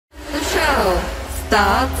show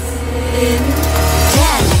starts in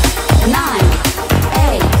 10, 9,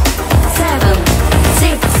 8, 7,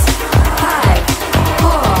 6, 5,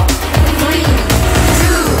 4, 3,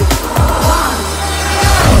 2, 1.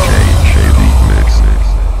 DjShabi mixes.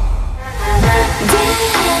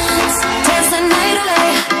 Dance, dance the night away.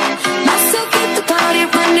 Mashup, keep the party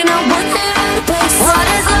running. I want it out of place. What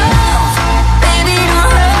is love? Baby,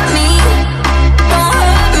 don't hurt me. Don't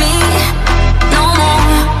hurt me no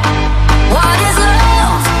more. What is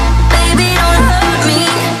love? Baby, don't hurt me.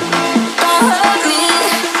 Don't hurt me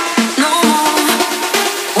no more.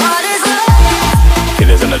 What is love?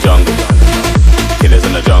 Killers in the jungle. Killers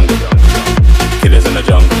in the jungle. Killers in the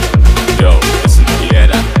jungle. Yo, listen, you hear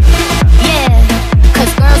that? Yeah,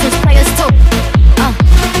 'cause girls is players too.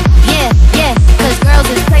 Yeah, yeah, 'cause girls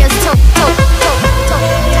is players too.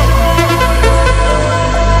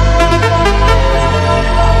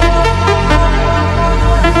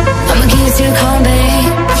 I'm the keys to your car,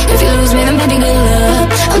 babe. If you lose me, then baby, good luck.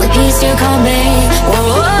 I'm the keys to your car, babe. Whoa,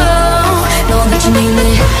 whoa, know that you need me.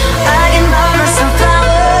 I can buy myself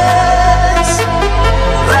flowers,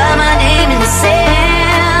 write my name in the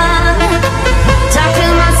sand, talk to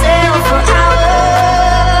myself for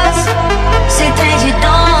hours, say things you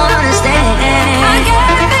don't understand. I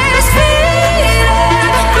got this feeling,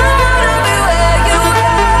 I wanna be where you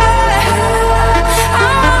are. I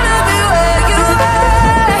wanna be where you are.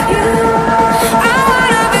 I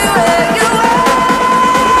wanna be where you are.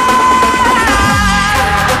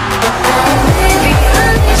 Baby, I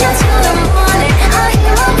need you till the morning. I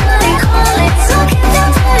hear my body calling, so keep that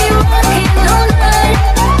body rocking all night.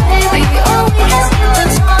 Baby, all we can do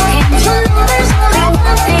is talking. You know there's only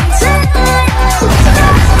one thing tonight.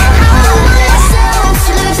 I want myself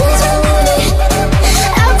to live into me.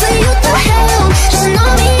 After you the hell, just know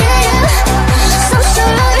me, yeah. So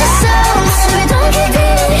sure of yourself, so we don't get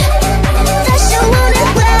greedy. That you want it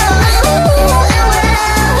well, ooh, and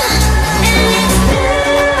well. And it's blue,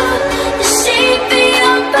 the shape of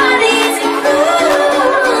your body's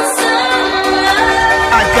gruesome.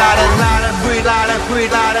 I got a lot of free, lot of free,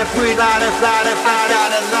 lot of free, lot of, lot of, I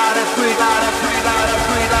got a lot of free, lot of free, lot of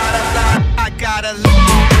free, lot of, lot. I got a lot.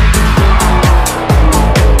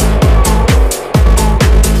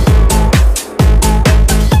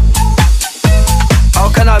 How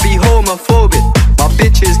can I be homophobic? My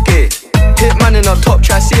bitch is gay. Hitman in a top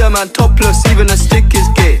try, see a man topless, even a stick is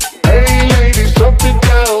gay. Hey ladies, drop it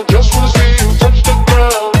down. Just wanna see you touch the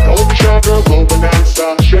ground. Don't be shy, girl, go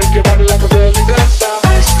bonanza. Shake your body like a belly dancer.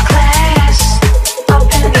 First class,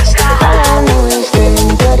 up in the sky. I know you're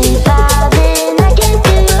feeling dirty vibing. I can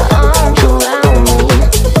feel your arms around me.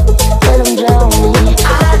 Let them drown me.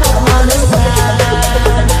 I don't wanna run,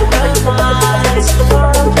 romance,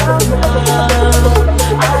 for love.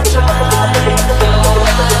 I try,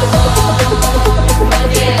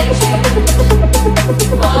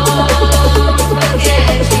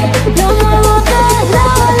 no more botas,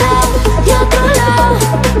 lado, y otro lado.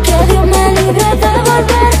 Que Dios me libre de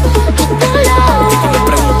volver a tu lado. Me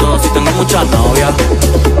pregunto si tengo muchas novias.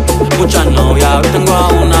 Muchas novias, hoy tengo a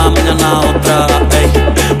una, mañana a otra, ey.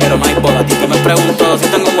 Pero no hay boda, a ti que me pregunto si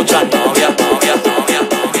tengo muchas novias.